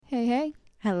Hey, hey,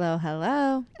 Hello,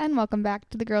 hello. and welcome back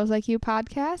to the Girls Like You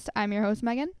podcast. I'm your host,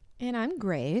 Megan, And I'm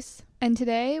Grace. and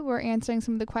today we're answering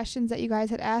some of the questions that you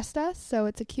guys had asked us, so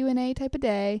it's a Q&A type of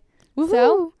day. Woohoo.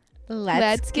 So,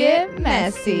 let's get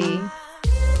messy.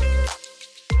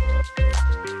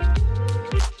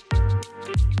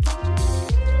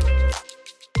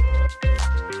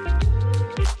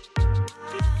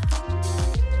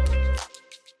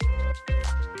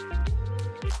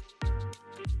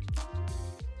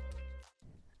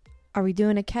 Are we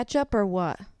doing a catch up or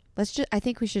what? I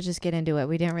think we should just get into it.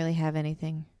 We didn't really have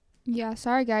anything. Yeah,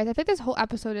 sorry guys. I think this whole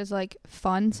episode is like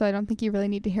fun, so I don't think you really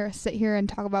need to hear us sit here and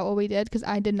talk about what we did, because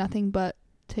I did nothing but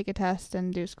take a test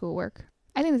and do schoolwork.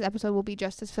 I think this episode will be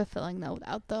just as fulfilling though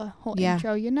without the whole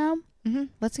intro, you know?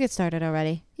 Let's get started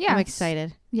already. Yeah. I'm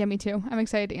excited. Yeah, me too. I'm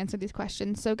excited to answer these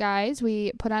questions. So guys,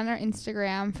 we put on our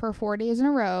Instagram for 4 days in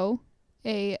a row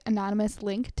a anonymous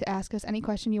link to ask us any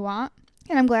question you want.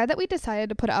 And I'm glad that we decided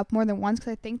to put it up more than once,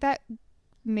 because I think that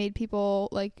made people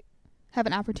like have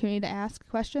an opportunity to ask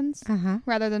questions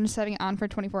rather than just setting it on for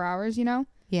 24 hours, you know?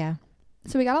 Yeah.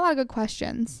 So we got a lot of good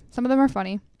questions. Some of them are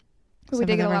funny, but we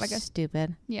did get a lot of good.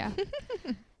 Stupid. Yeah.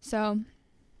 So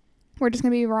we're just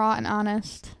going to be raw and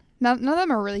honest. None of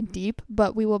them are really deep,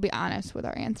 but we will be honest with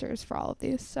our answers for all of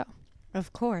these. So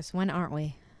Of course. When aren't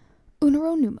we?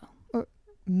 Unero numo. Or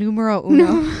Numero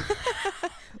uno.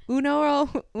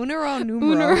 Unero numero.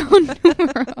 Unero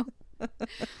numero.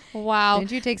 Wow.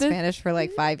 Didn't you take Spanish for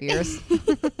like 5 years?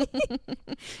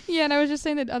 Yeah, and I was just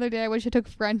saying that the other day I wish I took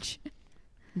French.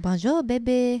 Bonjour,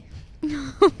 bébé.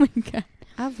 Oh my god.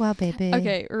 Au revoir, bébé.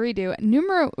 Okay, redo.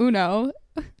 Numero uno.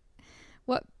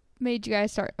 What made you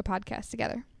guys start a podcast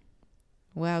together?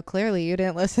 Well, clearly you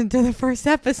didn't listen to the first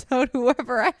episode,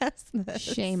 whoever asked this.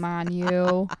 Shame on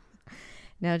you.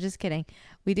 No, just kidding.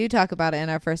 We do talk about it in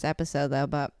our first episode, though,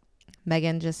 but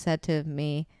Megan just said to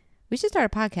me, we should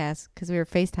start a podcast, because we were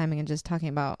FaceTiming and just talking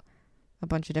about a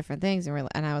bunch of different things.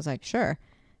 And I was like, sure.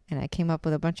 And I came up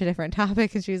with a bunch of different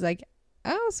topics, and she was like,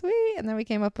 oh, sweet. And then we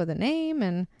came up with a name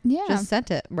and Yeah. just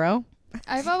sent it, bro.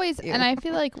 I've always, and I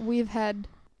feel like we've had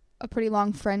a pretty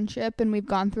long friendship and we've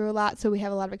gone through a lot, so we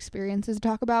have a lot of experiences to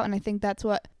talk about, and I think that's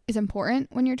what is important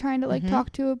when you're trying to like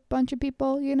talk to a bunch of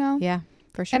people, you know? Yeah,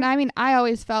 for sure. And I mean, I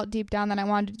always felt deep down that I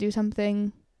wanted to do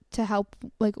something to help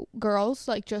like girls,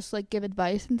 like just like give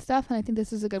advice and stuff, and I think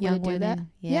this is a good way to do that.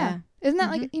 Yeah. Isn't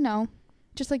that like, you know,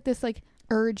 just like this like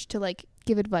urge to like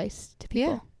give advice to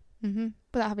people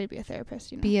without having to be a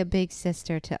therapist, you know? Be a big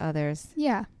sister to others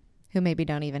Yeah. who maybe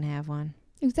don't even have one.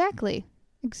 Exactly.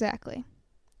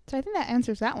 So I think that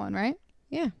answers that one, right?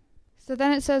 Yeah. So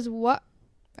then it says what?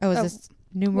 Oh, is this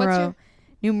numero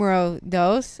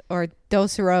dos or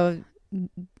dosero Umero.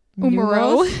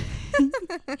 numero?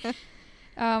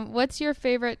 What's your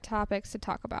favorite topics to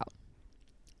talk about?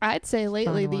 I'd say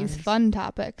lately Fun these ones. fun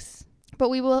topics, but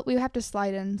we have to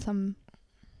slide in some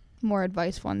more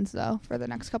advice ones though for the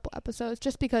next couple episodes,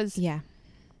 just because Yeah.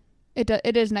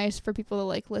 it is nice for people to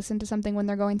like listen to something when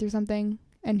they're going through something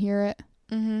and hear it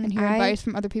and hear advice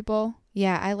from other people.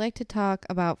 Yeah, I like to talk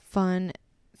about fun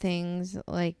things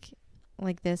like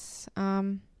this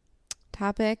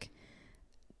topic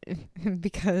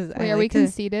because Wait, are we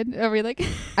conceited? Are we like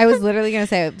I was literally going to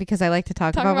say it because I like to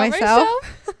talk about myself.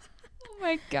 Oh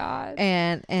my god.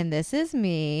 And this is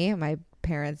me. My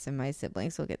parents and my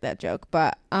siblings will get that joke,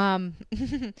 but no,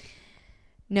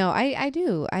 I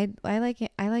do. I like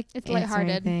it. I like It's answering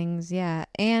lighthearted things. Yeah.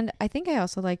 And I think I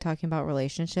also like talking about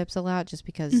relationships a lot, just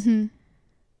because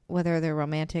whether they're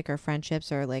romantic or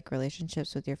friendships or like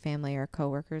relationships with your family or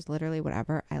coworkers, literally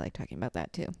whatever, I like talking about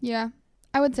that too. Yeah.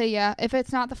 I would say, yeah. If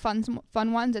it's not the fun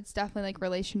ones, it's definitely like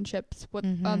relationships with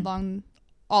along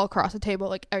all across the table,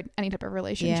 like any type of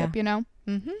relationship, you know?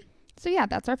 So yeah,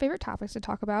 that's our favorite topics to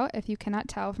talk about. If you cannot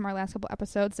tell from our last couple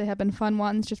episodes, they have been fun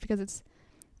ones just because it's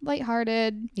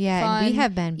lighthearted, Yeah, fun, and we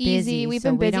have been busy. easy. We've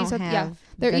been busy, so yeah,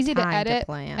 they're easy to edit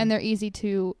and they're easy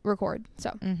to record.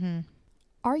 So,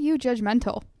 are you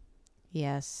judgmental?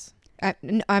 Yes.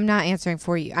 I'm not answering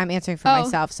for you. I'm answering for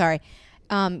myself. Sorry.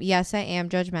 Yes, I am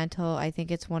judgmental. I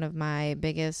think it's one of my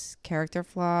biggest character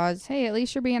flaws. Hey, at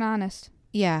least you're being honest.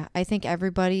 Yeah, I think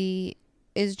everybody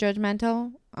is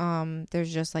judgmental.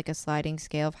 There's just like a sliding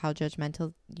scale of how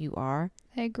judgmental you are.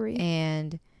 I agree.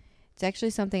 And it's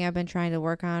actually something I've been trying to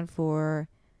work on for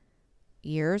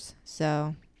years.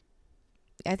 So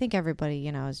I think everybody,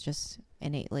 you know, is just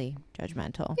innately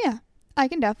judgmental. Yeah, I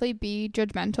can definitely be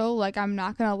judgmental. Like, I'm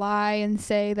not going to lie and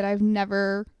say that I've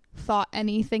never thought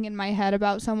anything in my head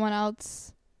about someone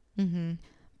else.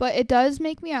 But it does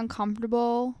make me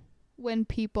uncomfortable when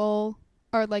people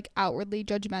are like outwardly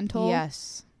judgmental.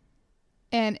 Yes.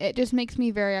 And it just makes me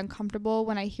very uncomfortable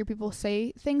when I hear people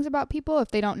say things about people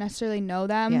if they don't necessarily know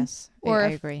them. Yes, or I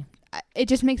agree. It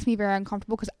just makes me very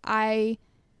uncomfortable because I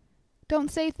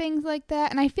don't say things like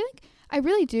that. And I feel like I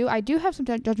really do. I do have some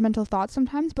judgmental thoughts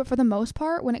sometimes, but for the most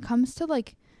part, when it comes to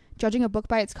like judging a book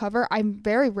by its cover, I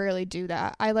very rarely do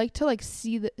that. I like to like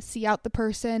see out the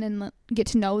person and get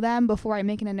to know them before I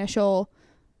make an initial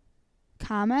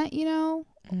comment, you know?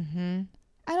 Mm-hmm.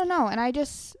 I don't know. And I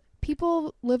just,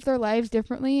 people live their lives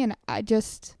differently, and and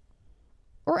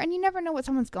you never know what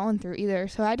someone's going through either.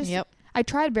 So I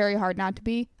tried very hard not to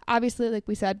be. Obviously, like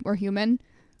we said, we're human.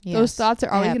 Yes, those thoughts are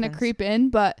always going to happens. creep in,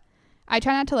 but I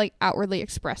try not to like outwardly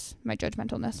express my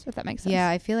judgmentalness, if that makes sense. Yeah,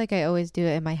 I feel like I always do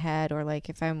it in my head, or like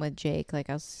if I'm with Jake, like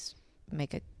I'll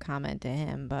make a comment to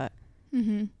him, but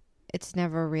it's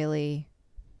never really,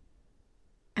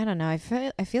 I don't know. I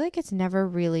feel like it's never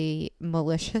really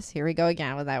malicious. Here we go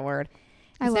again with that word.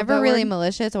 It's never really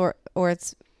malicious, or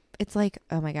it's like,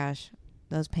 oh my gosh,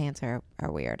 those pants are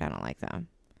weird. I don't like them.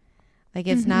 Like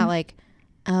it's not like,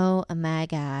 oh my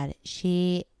God,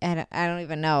 I don't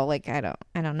even know. Like I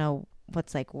don't know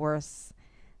what's like worse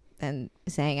than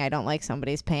saying I don't like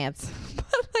somebody's pants.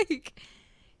 But like,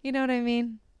 you know what I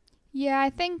mean? Yeah,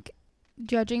 I think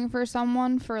judging for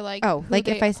someone for like, like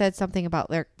if I said something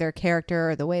about their character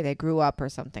or the way they grew up or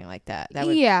something like that. That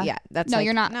would, that's no, like,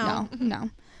 you're not. No.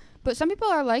 But some people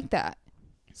are like that.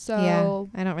 So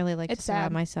yeah, I don't really like to surround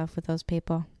sad. myself with those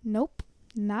people. Nope,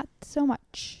 not so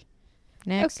much.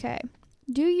 Next. Okay.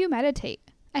 Do you meditate?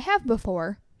 I have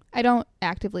before. I don't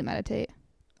actively meditate.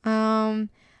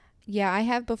 Yeah, I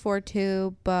have before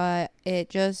too, but it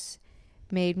just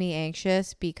made me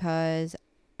anxious because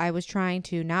I was trying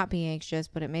to not be anxious,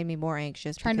 but it made me more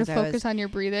anxious. Trying to focus on your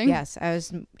breathing. Yes, I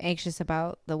was anxious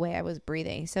about the way I was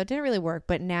breathing. So it didn't really work.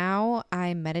 But now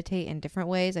I meditate in different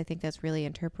ways. I think that's really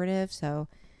interpretive. So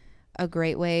a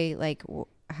great way, like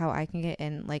how I can get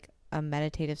in like a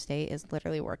meditative state is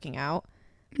literally working out.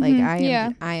 Like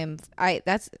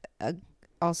that's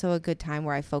also a good time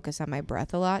where I focus on my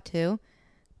breath a lot too,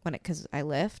 because I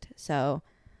lift. So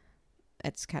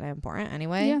it's kind of important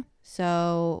anyway. Yeah.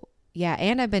 So yeah,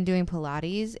 and I've been doing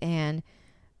Pilates, and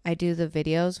I do the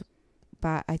videos,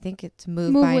 but I think it's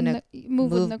Move with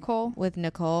Nicole. With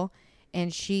Nicole,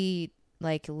 and she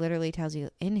like literally tells you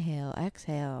inhale,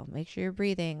 exhale, make sure you're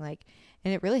breathing, like,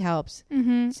 and it really helps.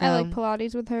 So, I like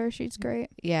Pilates with her. She's great.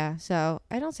 Yeah. So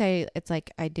I don't say it's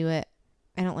like I do it.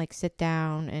 I don't like sit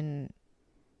down and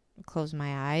close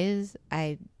my eyes.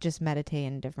 I just meditate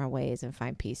in different ways and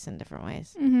find peace in different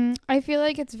ways. I feel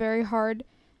like it's very hard.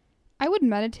 I would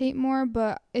meditate more,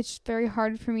 but it's very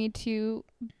hard for me to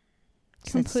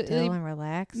completely sit still and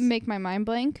relax. Make my mind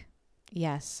blank.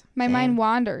 Yes. My mind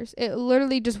wanders. It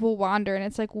literally just will wander, and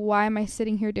it's like, why am I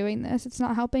sitting here doing this? It's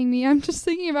not helping me. I'm just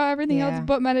thinking about everything else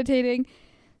but meditating.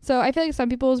 So I feel like some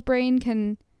people's brain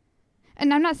can,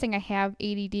 and I'm not saying I have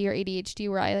ADD or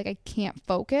ADHD where I can't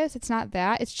focus. It's not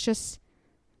that. It's just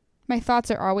my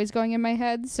thoughts are always going in my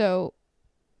head, so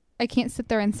I can't sit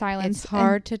there in silence. It's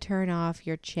hard to turn off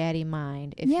your chatty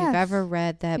mind. If you've ever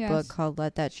read that book called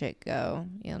Let That Shit Go,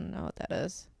 you'll know what that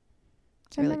is.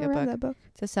 It's a really good book. That book.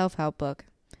 It's a self-help book.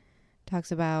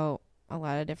 Talks about a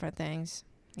lot of different things.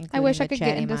 I wish I could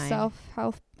get into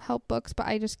self-help books, but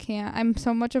I just can't. I'm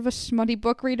so much of a smutty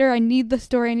book reader. I need the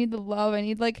story. I need the love. I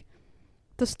need like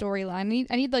the storyline.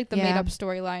 I need like the made-up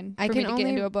storyline for me to get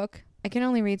into a book. I can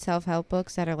only read self-help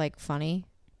books that are like funny.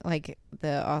 Like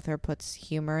the author puts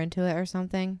humor into it or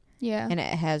something. Yeah. And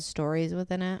it has stories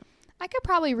within it. I could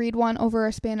probably read one over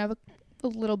a span of a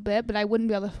little bit, but I wouldn't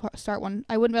be able to start one.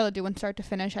 I wouldn't be able to do one start to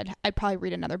finish. I'd probably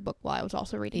read another book while I was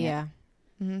also reading it. Yeah.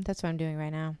 That's what I'm doing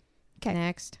right now. Okay.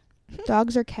 Next.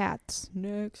 Dogs or cats?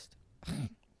 Next.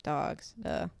 Dogs.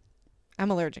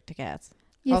 I'm allergic to cats.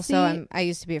 I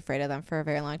used to be afraid of them for a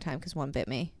very long time because one bit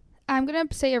me. I'm going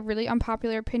to say a really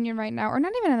unpopular opinion right now, or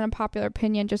not even an unpopular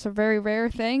opinion, just a very rare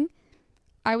thing.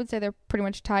 I would say they're pretty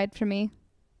much tied for me.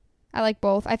 I like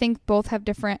both. I think both have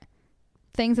different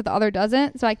things that the other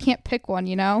doesn't, so I can't pick one,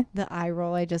 you know? The eye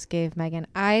roll I just gave Megan.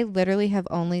 I literally have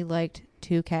only liked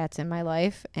 2 cats in my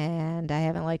life, and I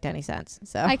haven't liked any since.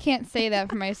 So I can't say that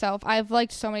for myself. I've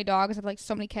liked so many dogs. I've liked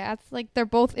so many cats. Like, they're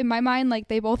both, in my mind, like,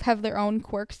 they both have their own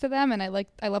quirks to them, and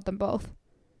I love them both.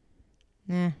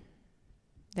 Yeah.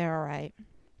 They're all right.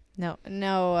 No.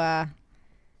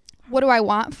 What do I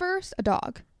want first? A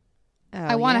dog.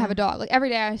 I want to have a dog. Like every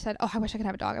day I said, oh, I wish I could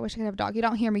have a dog. I wish I could have a dog. You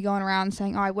don't hear me going around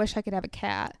saying, oh, I wish I could have a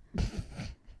cat.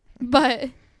 But,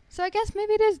 so I guess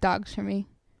maybe it is dogs for me.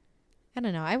 I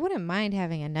don't know. I wouldn't mind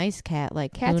having a nice cat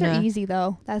like Cats Luna. are easy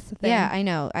though. That's the thing. Yeah, I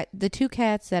know. The two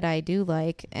cats that I do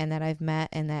like and that I've met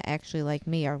and that actually like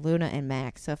me are Luna and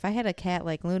Max. So if I had a cat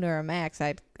like Luna or Max,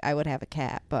 I would have a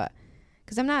cat. But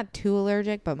because I'm not too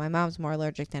allergic, but my mom's more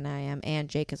allergic than I am, and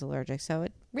Jake is allergic, so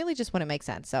it really just wouldn't make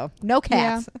sense. So no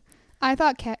cats. Yeah. I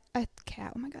thought cat. Oh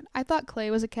my god. I thought Clay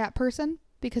was a cat person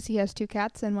because he has 2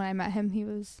 cats, and when I met him, he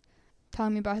was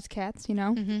telling me about his cats.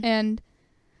 Mhm. And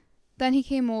then he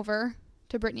came over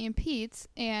to Brittany and Pete's,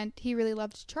 and he really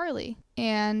loved Charlie,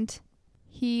 and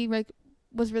he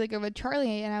was really good with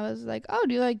Charlie, and I was like, oh,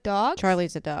 do you like dogs?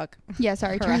 Charlie's a dog. Yeah,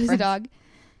 sorry, For Charlie's a reference. dog.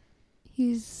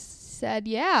 He said,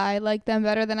 yeah, I like them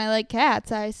better than I like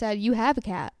cats. I said, you have a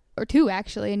cat, or 2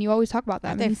 actually, and you always talk about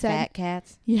them. Aren't And they he said, fat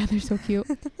cats? yeah, they're so cute.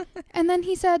 And then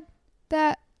he said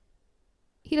that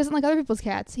he doesn't like other people's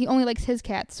cats. He only likes his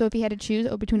cats. So if he had to choose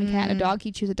between a cat and a dog,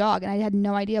 he'd choose a dog. And I had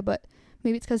no idea, but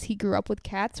maybe it's because he grew up with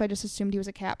cats, so I just assumed he was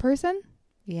a cat person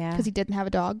Yeah. because he didn't have a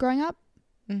dog growing up.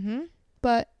 Mm-hmm.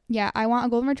 But yeah, I want a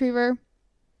golden retriever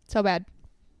so bad.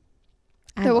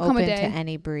 I'm There will come a open day. to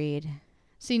any breed.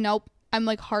 See, nope. I'm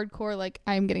like hardcore, like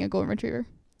I'm getting a golden retriever.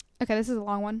 Okay, this is a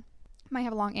long one. Might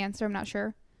have a long answer, I'm not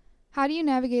sure. How do you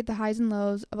navigate the highs and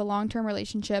lows of a long-term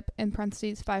relationship, in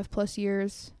parentheses 5+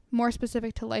 years, more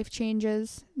specific to life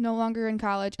changes, no longer in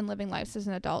college, and living lives as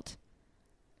an adult?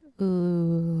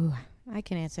 Ooh, I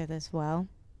can answer this well.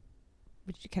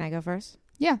 Can I go first?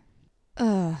 Yeah.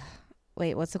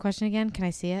 Wait, what's the question again? Can I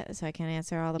see it so I can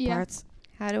answer all the Yeah. parts?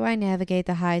 How do I navigate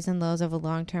the highs and lows of a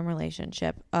long-term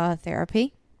relationship?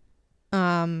 Therapy.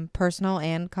 Personal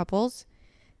and couples.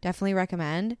 Definitely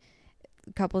recommend.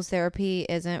 Couples therapy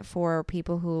isn't for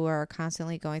people who are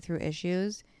constantly going through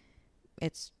issues.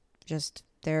 It's just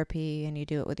therapy and you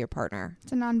do it with your partner.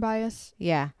 It's a non-biased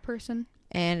Yeah. person.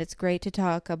 And it's great to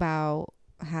talk about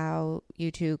how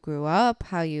you two grew up,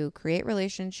 how you create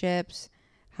relationships,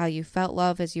 how you felt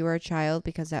love as you were a child,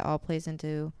 because that all plays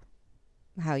into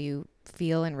how you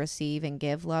feel and receive and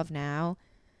give love now.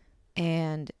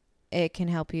 And it can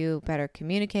help you better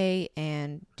communicate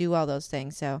and do all those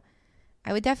things. So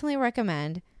I would definitely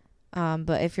recommend,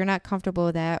 but if you're not comfortable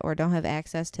with that or don't have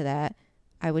access to that,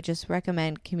 I would just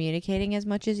recommend communicating as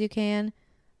much as you can.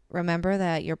 Remember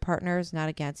that your partner is not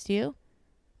against you.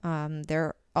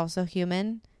 They're also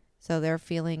human, so they're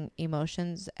feeling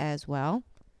emotions as well.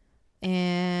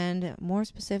 And more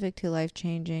specific to life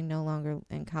changing, no longer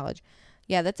in college.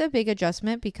 Yeah, that's a big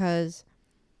adjustment because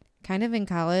kind of in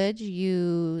college,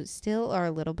 you still are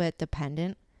a little bit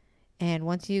dependent. And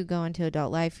once you go into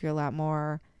adult life, you're a lot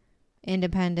more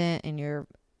independent and you're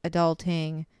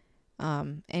adulting.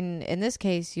 And in this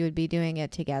case, you would be doing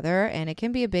it together, and it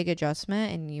can be a big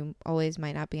adjustment, and you always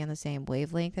might not be on the same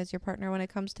wavelength as your partner when it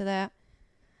comes to that.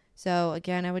 So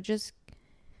again, I would just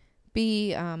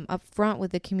be upfront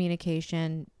with the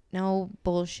communication. No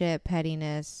bullshit,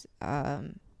 pettiness.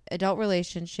 Adult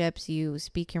relationships, you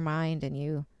speak your mind and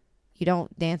you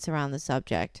don't dance around the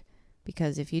subject,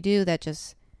 because if you do, that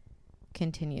just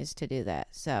continues to do that.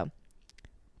 So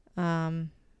that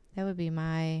would be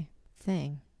my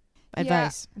thing.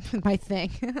 Advice. My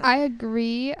thing. I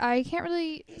agree. I can't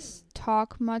really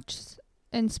talk much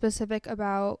in specific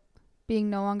about being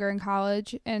no longer in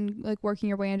college and like working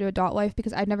your way into adult life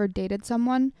because I've never dated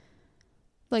someone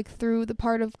like through the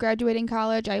part of graduating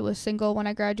college. I was single when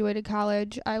I graduated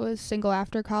college. I was single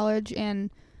after college,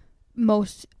 and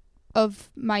most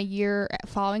of my year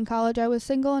following college I was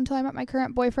single until I met my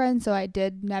current boyfriend, so I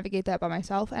did navigate that by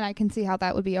myself, and I can see how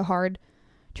that would be a hard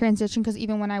transition because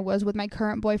even when I was with my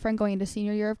current boyfriend going into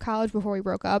senior year of college before we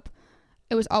broke up,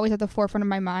 it was always at the forefront of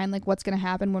my mind, like what's going to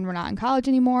happen when we're not in college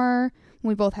anymore, when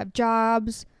we both have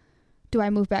jobs. Do I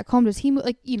move back home? Does he move?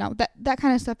 Like, you know, that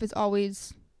kind of stuff is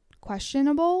always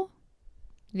questionable.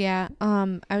 Yeah.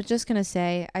 I was just gonna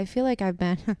say, I feel like I've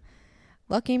been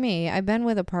lucky me. I've been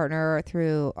with a partner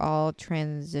through all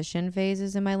transition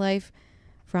phases in my life,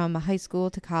 from high school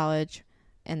to college,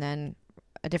 and then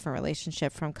a different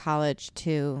relationship from college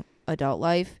to adult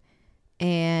life.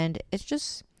 And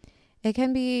it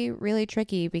can be really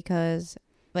tricky because,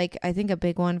 like, I think a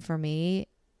big one for me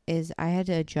is I had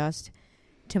to adjust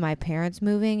to my parents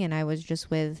moving, and I was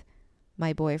just with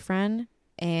my boyfriend,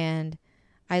 and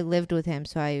I lived with him.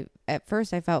 So at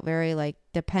first I felt very like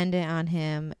dependent on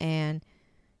him, and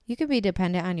you can be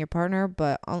dependent on your partner,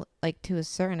 but like to a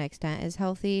certain extent is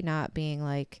healthy, not being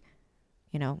like,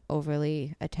 you know,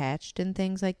 overly attached and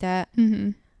things like that.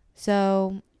 Mm-hmm.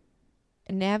 So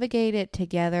navigate it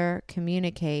together,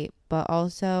 communicate, but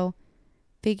also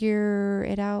figure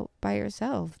it out by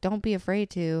yourself. Don't be afraid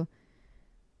to,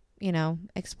 you know,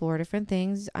 explore different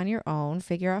things on your own,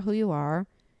 figure out who you are,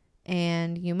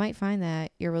 And you might find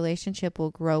that your relationship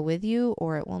will grow with you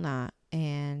or it will not.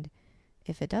 And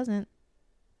if it doesn't,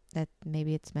 that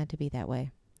maybe it's meant to be that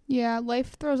way. Yeah,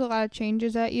 life throws a lot of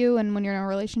changes at you, and when you're in a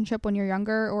relationship when you're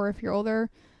younger or if you're older,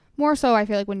 more so I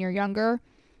feel like when you're younger,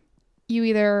 you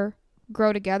either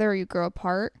grow together or you grow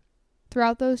apart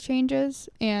throughout those changes.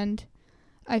 And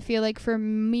I feel like for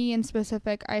me in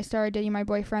specific, I started dating my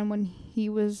boyfriend when he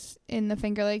was in the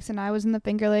Finger Lakes and I was in the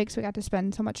Finger Lakes. We got to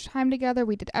spend so much time together.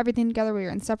 We did everything together. We were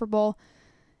inseparable.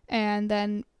 And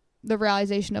then the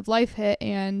realization of life hit,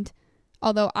 and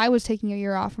although I was taking a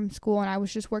year off from school and I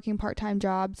was just working part-time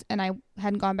jobs and I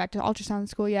hadn't gone back to ultrasound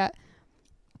school yet,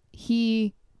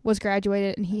 he was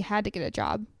graduated and he had to get a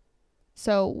job.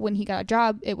 So when he got a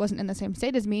job, it wasn't in the same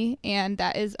state as me, and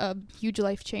that is a huge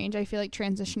life change. I feel like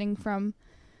transitioning from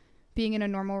being in a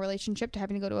normal relationship to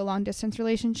having to go to a long-distance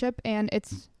relationship, and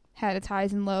it's had its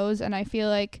highs and lows, and I feel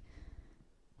like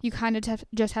you kind of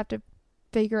just have to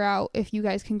figure out if you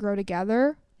guys can grow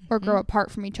together or grow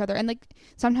apart from each other. And like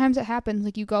sometimes it happens,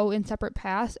 like you go in separate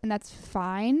paths and that's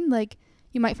fine. Like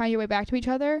you might find your way back to each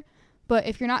other, but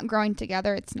if you're not growing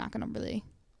together, it's not going to really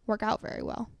work out very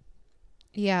well.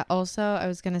 Yeah. Also, I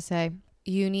was going to say,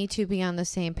 you need to be on the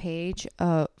same page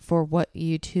for what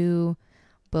you two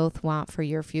both want for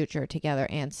your future together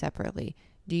and separately.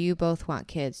 Do you both want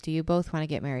kids? Do you both want to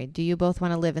get married? Do you both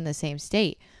want to live in the same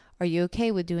state? Are you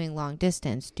okay with doing long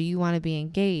distance? Do you want to be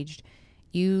engaged?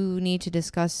 You need to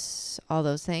discuss all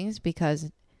those things because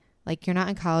like you're not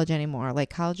in college anymore. Like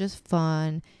college is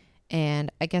fun, and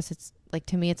I guess it's like,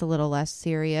 to me, it's a little less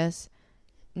serious.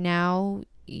 Now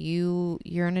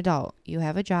you're an adult. You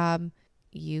have a job.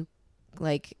 You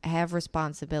like have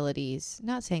responsibilities.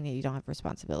 Not saying that you don't have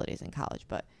responsibilities in college,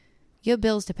 but you have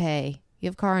bills to pay. You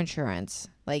have car insurance.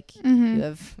 Like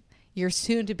you're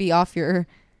soon to be off your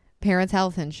parents'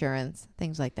 health insurance,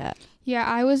 things like that. Yeah,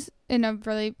 I was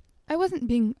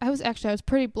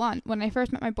pretty blunt. When I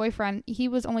first met my boyfriend, he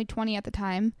was only 20 at the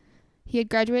time. He had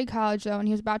graduated college though, and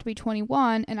he was about to be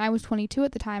 21, and I was 22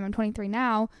 at the time. I'm 23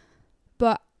 now.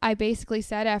 But I basically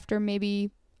said after maybe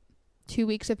 2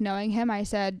 weeks of knowing him, I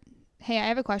said, hey, I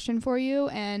have a question for you,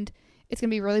 and it's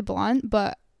going to be really blunt,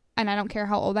 and I don't care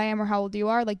how old I am or how old you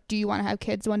are. Like, do you want to have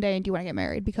kids one day and do you want to get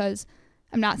married? Because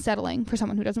I'm not settling for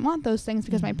someone who doesn't want those things,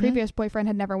 because my previous boyfriend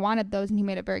had never wanted those, and he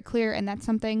made it very clear. And that's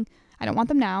something, I don't want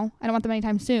them now. I don't want them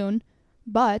anytime soon,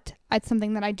 but it's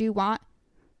something that I do want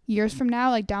years from now,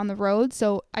 like down the road.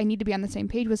 So I need to be on the same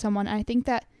page with someone. And I think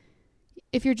that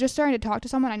if you're just starting to talk to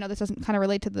someone, I know this doesn't kind of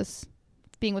relate to this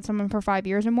being with someone for 5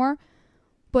 years or more,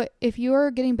 but if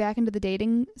you're getting back into the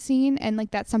dating scene and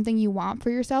like that's something you want for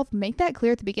yourself, make that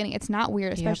clear at the beginning. It's not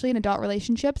weird, especially in adult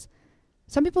relationships.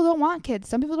 Some people don't want kids.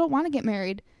 Some people don't want to get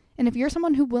married. And if you're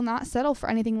someone who will not settle for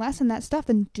anything less than that stuff,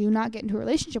 then do not get into a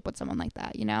relationship with someone like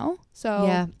that, you know? So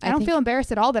yeah, I don't feel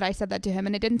embarrassed at all that I said that to him,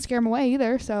 and it didn't scare him away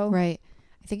either. So right.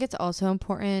 I think it's also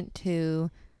important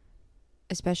to,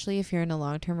 especially if you're in a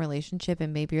long-term relationship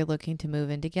and maybe you're looking to move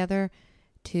in together,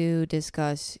 to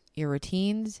discuss your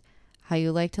routines, how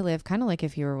you like to live, kind of like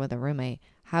if you were with a roommate.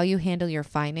 How you handle your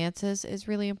finances is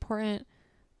really important.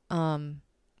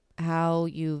 How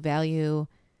you value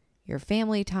your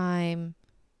family time,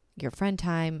 your friend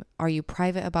time. Are you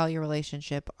private about your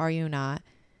relationship? Are you not?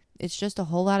 It's just a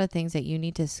whole lot of things that you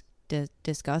need to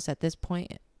discuss at this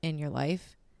point in your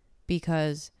life,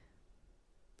 because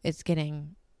it's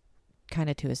getting kind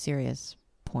of to a serious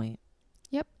point.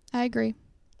 Yep, I agree.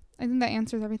 I think that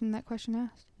answers everything that question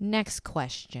asked. Next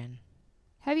question.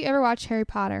 Have you ever watched Harry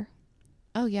Potter?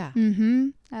 Oh, yeah.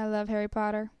 I love Harry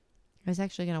Potter. I was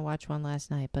actually going to watch one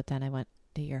last night, but then I went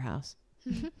to your house.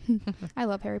 I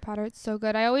love Harry Potter. It's so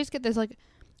good. I always get this like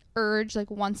urge like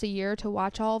once a year to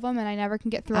watch all of them, and I never can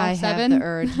get through all 7. I have the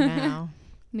urge now.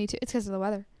 Me too. It's because of the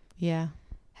weather. Yeah.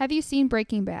 Have you seen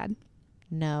Breaking Bad?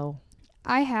 No.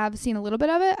 I have seen a little bit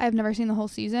of it. I've never seen the whole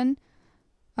season.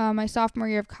 My sophomore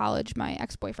year of college, my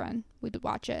ex-boyfriend would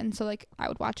watch it, and so like I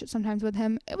would watch it sometimes with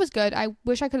him. It was good. I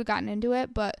wish I could have gotten into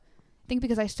it, but I think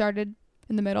because I started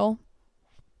in the middle,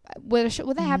 when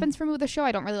that happens for me with a show,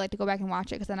 I don't really like to go back and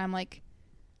watch it, because then I'm like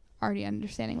already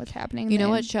understanding what's happening. You know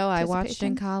what show I watched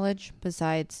in college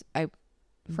besides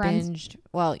Friends? binged?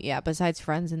 Well, yeah, besides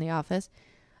Friends and The Office.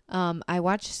 I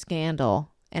watched Scandal,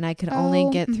 and I could only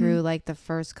get through like the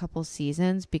first couple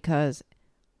seasons because,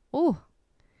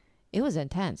 it was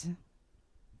intense. It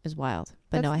was wild.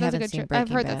 But I haven't seen Breaking Bad. I've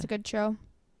heard that's a good show.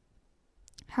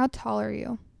 How tall are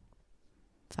you?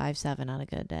 5'7" on a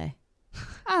good day.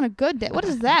 On a good day? What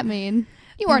does that mean?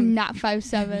 You are not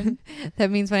 5'7". That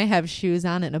means when I have shoes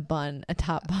on and a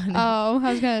top bun. Oh,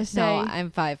 I was going to say. No, I'm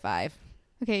 5'5".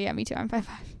 Okay, yeah, me too. I'm 5'5".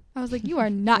 I was like, you are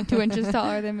not 2 inches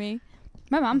taller than me.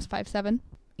 My mom's 5'7".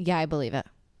 Yeah, I believe it.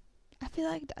 I feel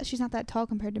like she's not that tall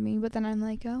compared to me, but then I'm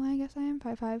like, oh, I guess I am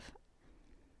 5'5".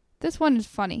 This one is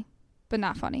funny, but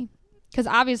not funny. Because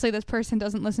obviously this person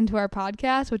doesn't listen to our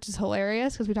podcast, which is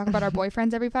hilarious because we talk about our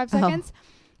boyfriends every 5 seconds.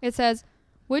 It says,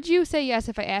 would you say yes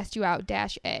if I asked you out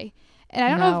 -A? And I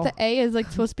don't know if the A is like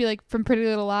supposed to be like from Pretty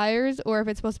Little Liars or if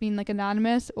it's supposed to be like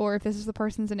anonymous or if this is the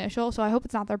person's initial. So I hope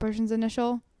it's not their person's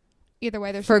initial. Either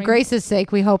way, there's for Grace's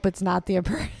sake, we hope it's not the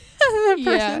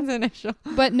person's initial.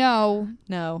 But no,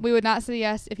 no, we would not say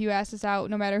yes if you asked us out,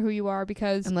 no matter who you are,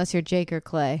 because unless you're Jake or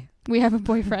Clay. We have a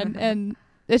boyfriend, and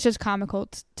it's just comical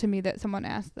to me that someone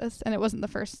asked this, and it wasn't the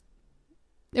first.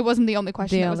 It wasn't the only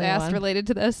question that was asked related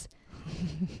to this.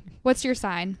 What's your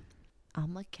sign?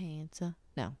 I'm a Cancer.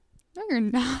 No, you're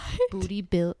not. Booty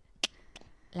built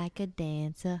like a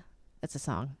dancer. That's a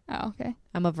song. Oh, okay.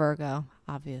 I'm a Virgo,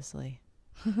 obviously.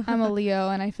 I'm a Leo,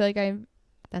 and I feel like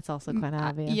that's also quite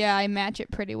obvious. Yeah, I match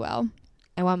it pretty well.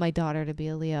 I want my daughter to be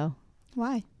a Leo.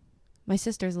 Why? My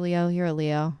sister's Leo. You're a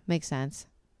Leo. Makes sense.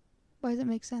 Why does it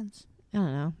make sense? I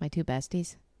don't know. My 2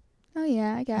 besties. Oh,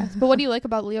 yeah, I guess. But what do you like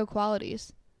about Leo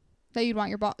qualities? That you'd want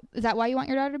your is that why you want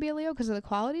your daughter to be a Leo? Because of the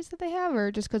qualities that they have?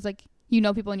 Or just because, like, you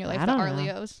know people in your life that are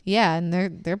Leos? Yeah, and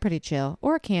they're pretty chill.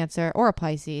 Or a Cancer. Or a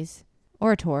Pisces.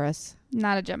 Or a Taurus.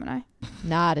 Not a Gemini.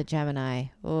 Not a Gemini.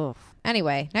 Oof.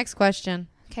 Anyway, next question.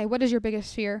 Okay, what is your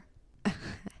biggest fear?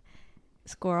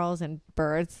 Squirrels and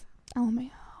birds. Oh,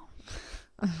 my.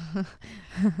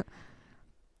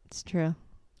 It's true.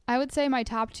 I would say my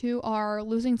top 2 are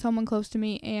losing someone close to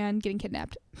me and getting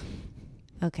kidnapped.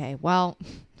 Okay, well,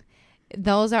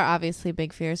 those are obviously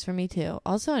big fears for me too.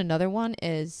 Also, another one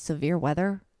is severe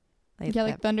weather.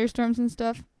 Like thunderstorms and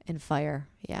stuff. And fire.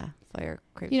 Yeah, fire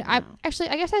creeps me out. I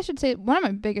guess I should say one of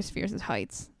my biggest fears is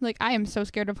heights. Like, I am so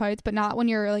scared of heights, but not when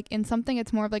you're, like, in something.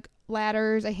 It's more of, like,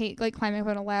 ladders. I hate, like, climbing up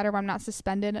on a ladder where I'm not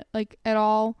suspended, like, at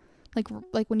all.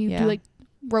 Like when you do, like,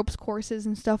 ropes courses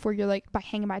and stuff where you're like by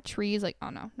hanging by trees, like, oh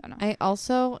no. I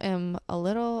also am a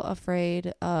little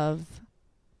afraid of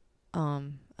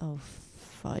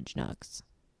fudge nugs.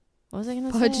 What was I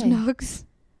gonna say? Fudge nugs.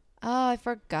 Oh, I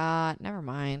forgot. Never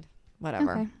mind.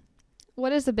 Whatever. Okay.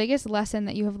 What is the biggest lesson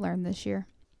that you have learned this year?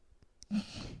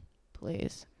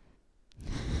 Please.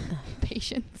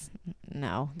 Patience.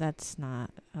 No, that's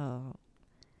not. Oh,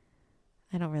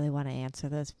 I don't really want to answer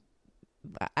this.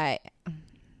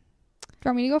 Do you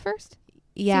want me to go first?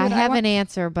 Yeah, I have an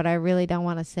answer, but I really don't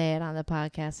want to say it on the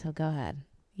podcast, so go ahead.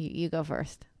 You go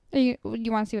first. You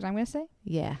want to see what I'm going to say?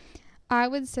 Yeah. I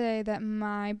would say that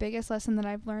my biggest lesson that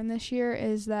I've learned this year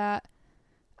is that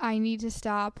I need to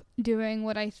stop doing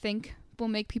what I think will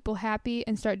make people happy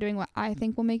and start doing what I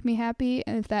think will make me happy.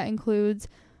 And if that includes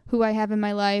who I have in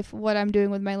my life, what I'm doing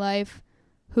with my life,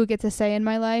 who gets a say in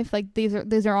my life, like these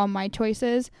are all my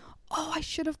choices. Oh, I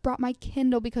should have brought my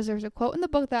Kindle because there's a quote in the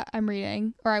book that I'm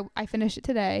reading, or I finished it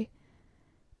today,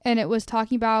 and it was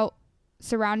talking about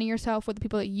surrounding yourself with the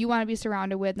people that you want to be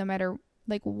surrounded with, no matter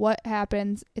like what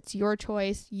happens. It's your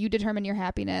choice. You determine your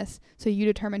happiness, so you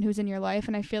determine who's in your life.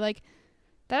 And I feel like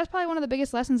that is probably one of the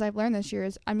biggest lessons I've learned this year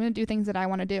is I'm going to do things that I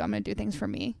want to do. I'm going to do things for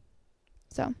me.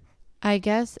 So I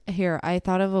guess here I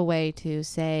thought of a way to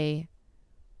say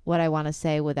what I want to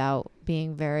say without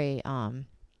being very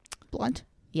blunt.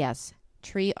 Yes.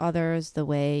 Treat others the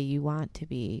way you want to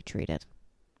be treated.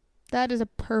 That is a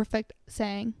perfect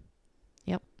saying.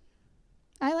 Yep.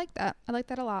 I like that. I like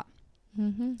that a lot.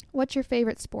 Mm-hmm. What's your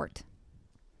favorite sport?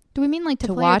 Do we mean like to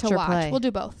play watch or to watch? Play? We'll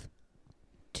do both.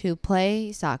 To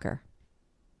play soccer.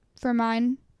 For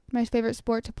mine, my favorite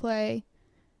sport to play.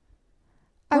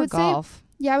 I would golf.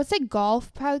 I would say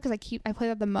golf probably because I play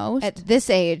that the most. At this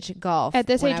age, golf. At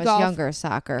this age, when I was golf. Younger,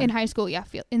 soccer. In high school, yeah.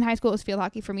 In high school, it was field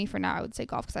hockey for me. For now, I would say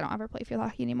golf because I don't ever play field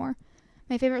hockey anymore.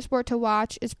 My favorite sport to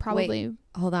watch is probably... Wait,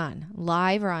 hold on.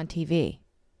 Live or on TV?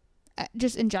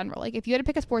 Just in general. Like, if you had to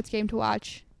pick a sports game to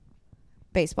watch...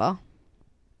 Baseball.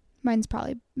 Mine's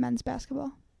probably men's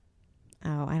basketball.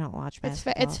 Oh, I don't watch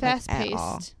basketball. It's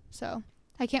fast-paced, so...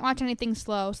 I can't watch anything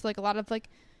slow. So, like, a lot of, like...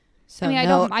 So I mean,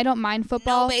 I don't mind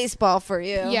football. No baseball for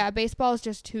you. Yeah, baseball is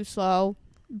just too slow.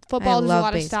 Football, there's a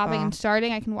lot of stopping and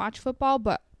starting. I can watch football,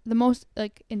 but the most,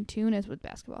 like, in tune is with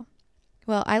basketball.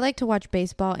 Well, I like to watch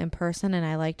baseball in person, and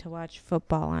I like to watch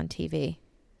football on TV.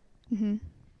 Mm-hmm.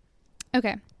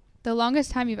 Okay. The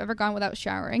longest time you've ever gone without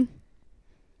showering?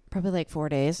 Probably like 4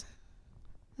 days.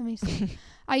 Let me see.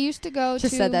 I used to go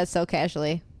Just said that so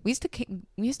casually. We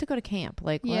used to go to camp.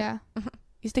 Like, what? Yeah.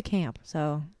 Used to camp,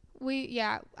 so...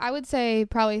 I would say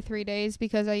probably 3 days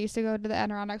because I used to go to the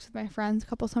Adirondacks with my friends a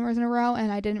couple summers in a row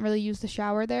and I didn't really use the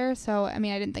shower there. So, I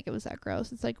mean, I didn't think it was that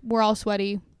gross. It's like we're all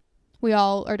sweaty. we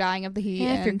all are dying of the heat.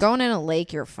 Yeah, if you're going in a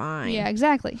lake, you're fine. Yeah,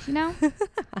 exactly. You know?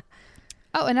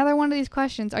 Oh, another one of these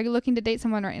questions. Are you looking to date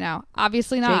someone right now?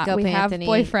 Obviously not. Jacob We Anthony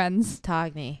have boyfriends.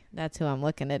 Togny. That's who I'm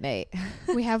looking to date.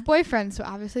 We have boyfriends, so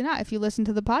obviously not. If you listen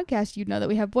to the podcast, you'd know that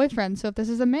we have boyfriends. So if this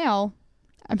is a male,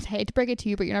 I hate to break it to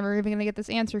you, but you're never even going to get this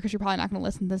answer because you're probably not going to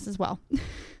listen to this as well.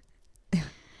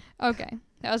 Okay.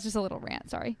 That was just a little rant.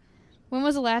 Sorry. When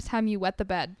was the last time you wet the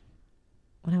bed?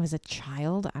 When I was a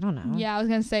child? I don't know. Yeah, I was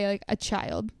going to say like a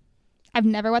child. I've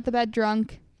never wet the bed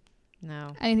drunk.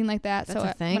 No. Anything like that. That's so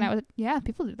a thing? when I was, yeah,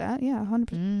 people do that. Yeah,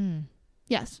 100%.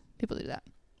 Yes, people do that.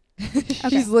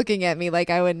 She's looking at me like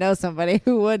I would know somebody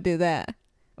who would do that.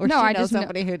 Or No, she I knows just know-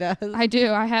 somebody who does. I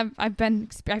do.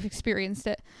 I've experienced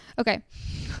it. Okay.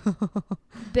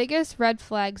 Biggest red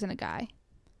flags in a guy.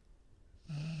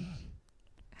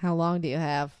 How long do you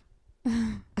have?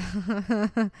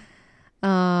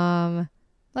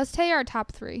 Let's tell you our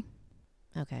top 3.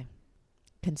 Okay.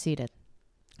 Conceited.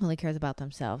 Only cares about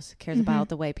themselves. Cares Mhm. about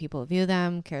the way people view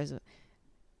them. Cares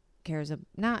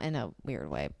not in a weird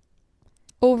way.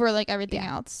 Over like everything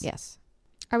Yeah. else. Yes.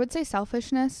 I would say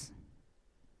selfishness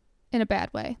in a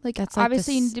bad way. Like That's like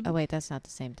obviously you need to, oh wait, that's not the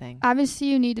same thing. obviously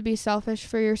you need to be selfish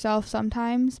for yourself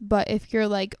sometimes, but if you're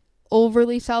like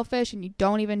overly selfish and you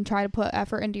don't even try to put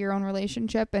effort into your own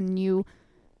relationship and you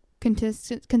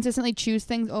consistently choose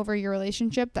things over your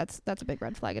relationship, that's a big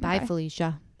red flag in a Bye, guy.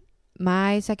 Felicia.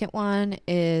 My second one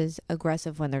is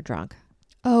aggressive when they're drunk.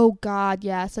 Oh God,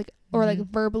 yes. Like or like Mhm.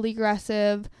 verbally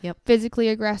aggressive, Yep. physically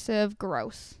aggressive,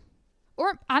 gross.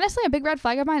 Or honestly, a big red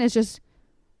flag of mine is just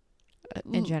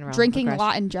In general, drinking a aggression.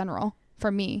 lot in general.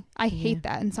 For me, I Yeah. hate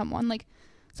that in someone. Like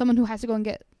someone who has to go and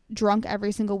get drunk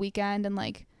every single weekend and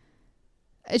like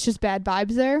it's just bad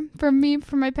vibes there for me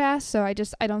from my past. So I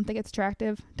don't think it's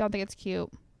attractive. Don't think it's cute.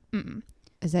 Mm-mm.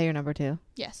 Is that your number 2?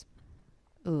 Yes.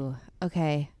 Ooh,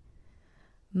 okay.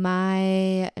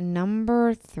 My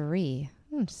number 3.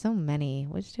 So many.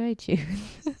 Which do I choose?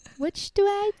 Which do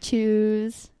I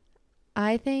choose?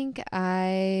 I think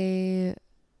I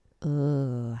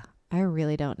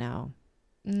really don't know.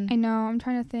 I know. I'm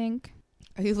trying to think.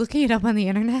 Are you looking it up on the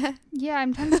internet? Yeah,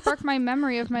 I'm trying to spark my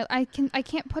memory of my. I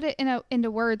can't put it into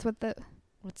words. What the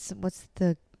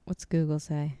What's Google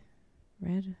say?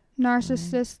 Red.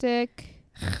 narcissistic,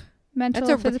 mental,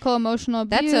 That's a- physical, emotional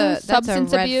abuse, that's a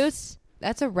substance red abuse.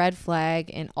 That's a red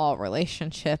flag in all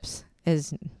relationships.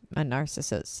 Is a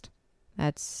narcissist.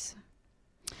 That's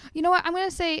You know what? I'm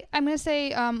gonna say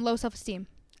low self-esteem.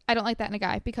 I don't like that in a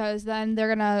guy because then they're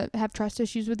gonna have trust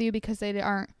issues with you because they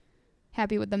aren't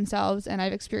happy with themselves, and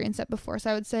I've experienced that before. So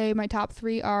I would say my top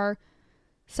 3 are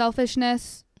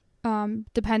selfishness,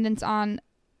 dependence on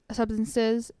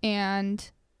substances,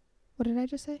 and what did I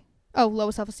just say? Oh,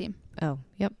 low self-esteem. oh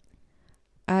yep.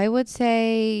 I would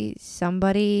say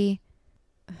somebody.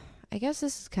 I guess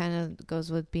this kind of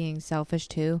goes with being selfish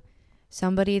too.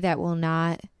 Somebody that will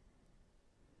not.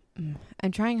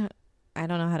 I'm trying. I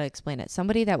don't know how to explain it.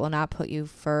 Somebody that will not put you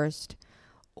first,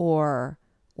 or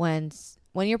when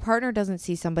your partner doesn't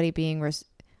see somebody being.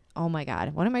 Oh my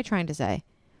God! What am I trying to say?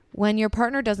 When your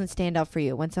partner doesn't stand up for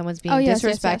you, when someone's being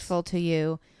disrespectful to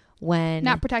you, when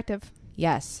Not protective.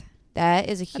 yes, that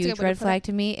is a a huge good way to red put flag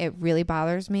to me. It really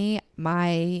bothers me.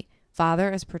 My father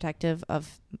is protective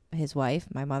of his wife,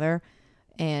 my mother,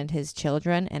 and his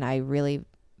children, and I really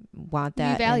want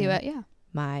that. You value in it, yeah.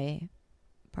 my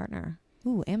partner.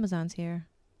 Ooh, Amazon's here.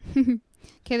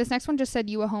 Okay, this next one just said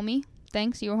you a homie.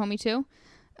 Thanks, you a homie too.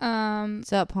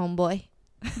 What's up, homeboy?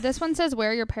 This one says where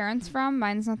are your parents from?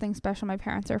 Mine's nothing special. My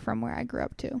parents are from where I grew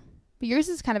up too. But yours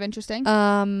is kind of interesting.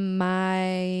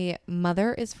 My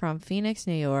mother is from Phoenix,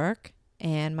 New York,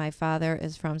 and my father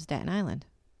is from Staten Island,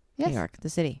 Yes. New York, the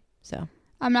city. So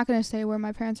I'm not going to say where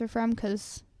my parents are from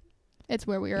because it's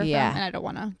where we are Yeah. from, and I don't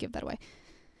want to give that away.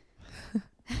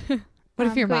 what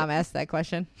if your wait. mom asked that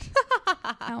question?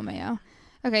 LMAO.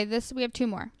 Okay, we have 2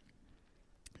 more.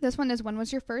 This one is when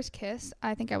was your first kiss?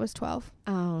 I think I was 12.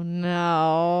 Oh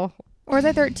no. Or was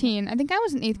I 13? I think I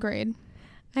was in 8th grade.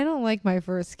 I don't like my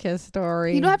first kiss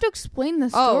story. You don't have to explain the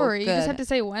Oh, story. You just good. have to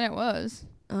say when it was.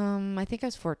 I think I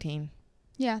was 14.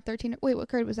 Yeah, 13. Wait, what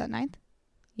grade was that? 9th?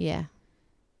 Yeah.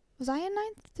 Was I in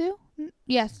 9th too?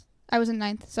 Yes, I was in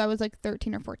 9th, so I was like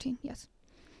 13 or 14. Yes.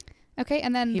 Okay,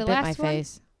 and then He the bit last my one.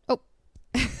 face. Oh.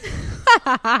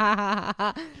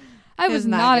 I It was was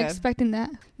not not good. expecting that.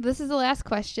 This is the last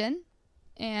question,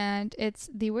 and it's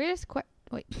the weirdest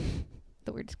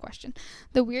the weirdest question.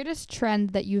 The weirdest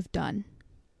trend that you've done.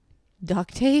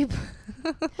 Duct tape.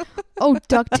 Oh,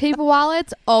 duct tape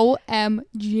wallets?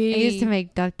 OMG. I used to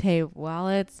make duct tape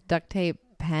wallets, duct tape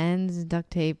pens,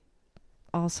 duct tape,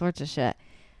 all sorts of shit.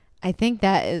 I think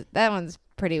that one's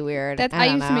pretty weird. I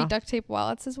don't used to know. make duct tape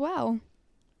wallets as well.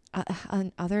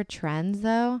 On other trends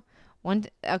though,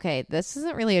 okay, this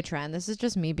isn't really a trend. This is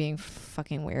just me being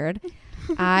fucking weird.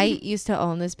 I used to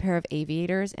own this pair of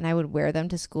aviators, and I would wear them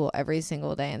to school every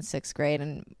single day in 6th grade,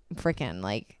 and freaking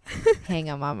like hang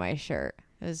them on my shirt.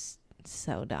 It was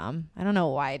so dumb. I don't know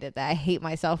why I did that. I hate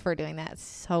myself for doing that. It's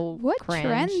so What cringe.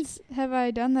 trends have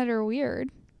I done that are weird?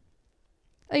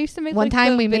 I used to make One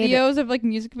time the we made videos of like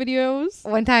music videos.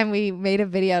 One time we made a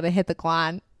video to hit the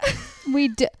Quan. We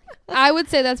did. I would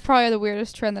say that's probably the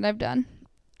weirdest trend that I've done,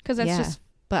 because that's just.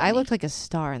 But I funny. looked like a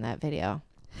star in that video.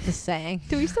 Just saying.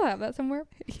 Do we still have that somewhere?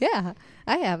 Yeah,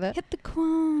 I have it. Hit the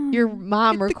Quan. Your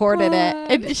mom Hit the recorded it,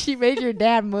 quad. and she made your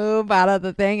dad move out of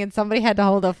the thing, and somebody had to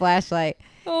hold a flashlight.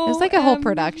 It was like a whole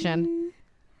production.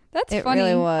 That's It funny.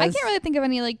 really I was. can't really think of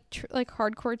any like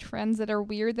hardcore trends that are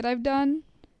weird that I've done.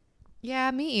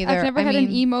 Yeah, me either. I've never had an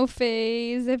emo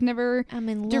phase. I've never. I'm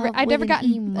in I've never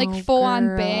gotten like full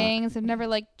on bangs. I've never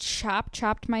like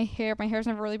chopped my hair. My hair's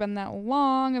never really been that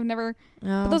long. I've never.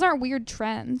 No. But those aren't weird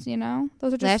trends, you know.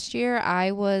 Those are just. Last year,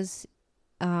 I was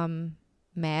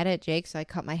mad at Jake, so I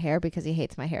cut my hair because he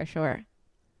hates my hair short.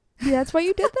 Yeah, that's why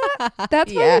you did that.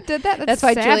 That's why Yeah. you did that. That's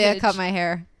why Julia savage. cut my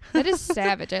hair. That is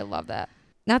savage. I love that.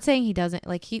 Not saying he doesn't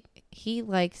like he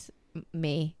likes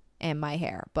me and my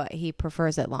hair, but he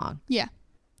prefers it long.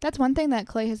 That's one thing that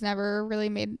Clay has never really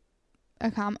made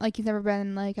a comment. Like, he's never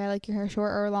been like, I like your hair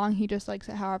short or long. He just likes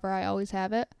it however I always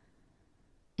have it.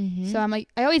 Mm-hmm. So I'm like,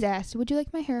 I always asked, would you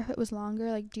like my hair if it was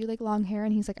longer? Like, do you like long hair?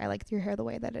 And he's like, I like your hair the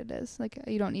way that it is. Like,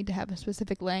 you don't need to have a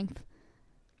specific length.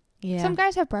 Yeah. Some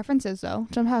guys have preferences, though.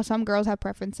 Somehow some girls have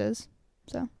preferences.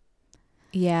 So.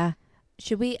 Yeah.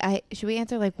 Should we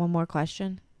answer like one more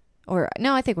question? Or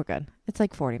no, I think we're good. It's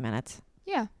like 40 minutes.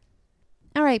 Yeah.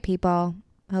 All right, people.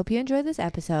 Hope you enjoyed this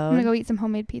episode. I'm going to go eat some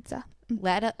homemade pizza. Fun.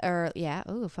 Let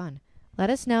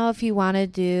us know if you want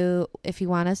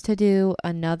us to do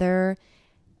another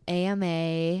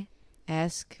AMA,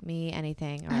 Ask Me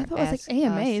Anything. Or I thought it was like Ask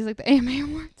AMAs, like the AMA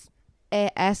awards.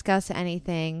 Ask Us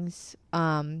Anythings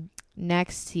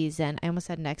next season. I almost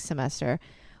said next semester.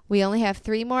 We only have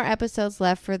 3 more episodes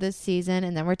left for this season,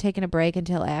 and then we're taking a break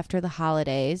until after the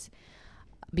holidays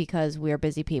because we're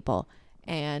busy people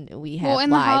and we have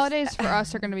and lives. the holidays for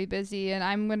us are going to be busy, and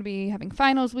I'm going to be having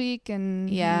finals week, and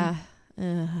Yeah.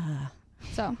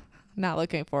 So Not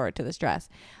looking forward to the stress.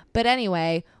 But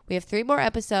anyway, we have 3 more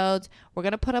episodes. We're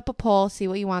going to put up a poll, see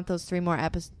what you want those 3 more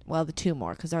episodes. Well, the 2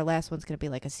 more, because our last one's going to be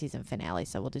like a season finale,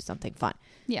 so we'll do something fun.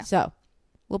 Yeah. So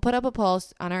we'll put up a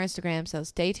post on our Instagram, so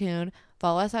stay tuned.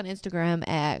 Follow us on Instagram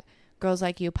at Girls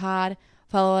Like You Pod.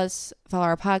 Follow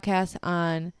our podcast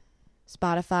on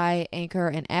Spotify, Anchor,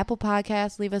 and Apple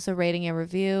Podcasts. Leave us a rating and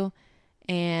review.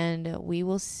 And we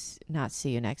will not see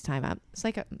you next time. It's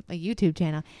like a YouTube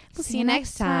channel. We'll see you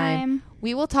next time.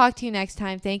 We will talk to you next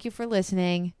time. Thank you for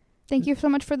listening. Thank you so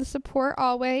much for the support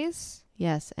always.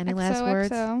 Yes. Any last words?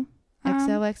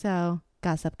 XOXO.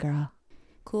 Gossip Girl.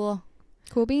 Cool.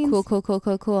 Cool beans.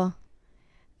 Cool.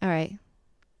 All right.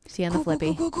 See you on the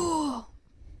flippy. Cool.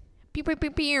 Pew, pew,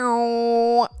 pew,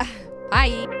 pew.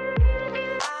 Bye.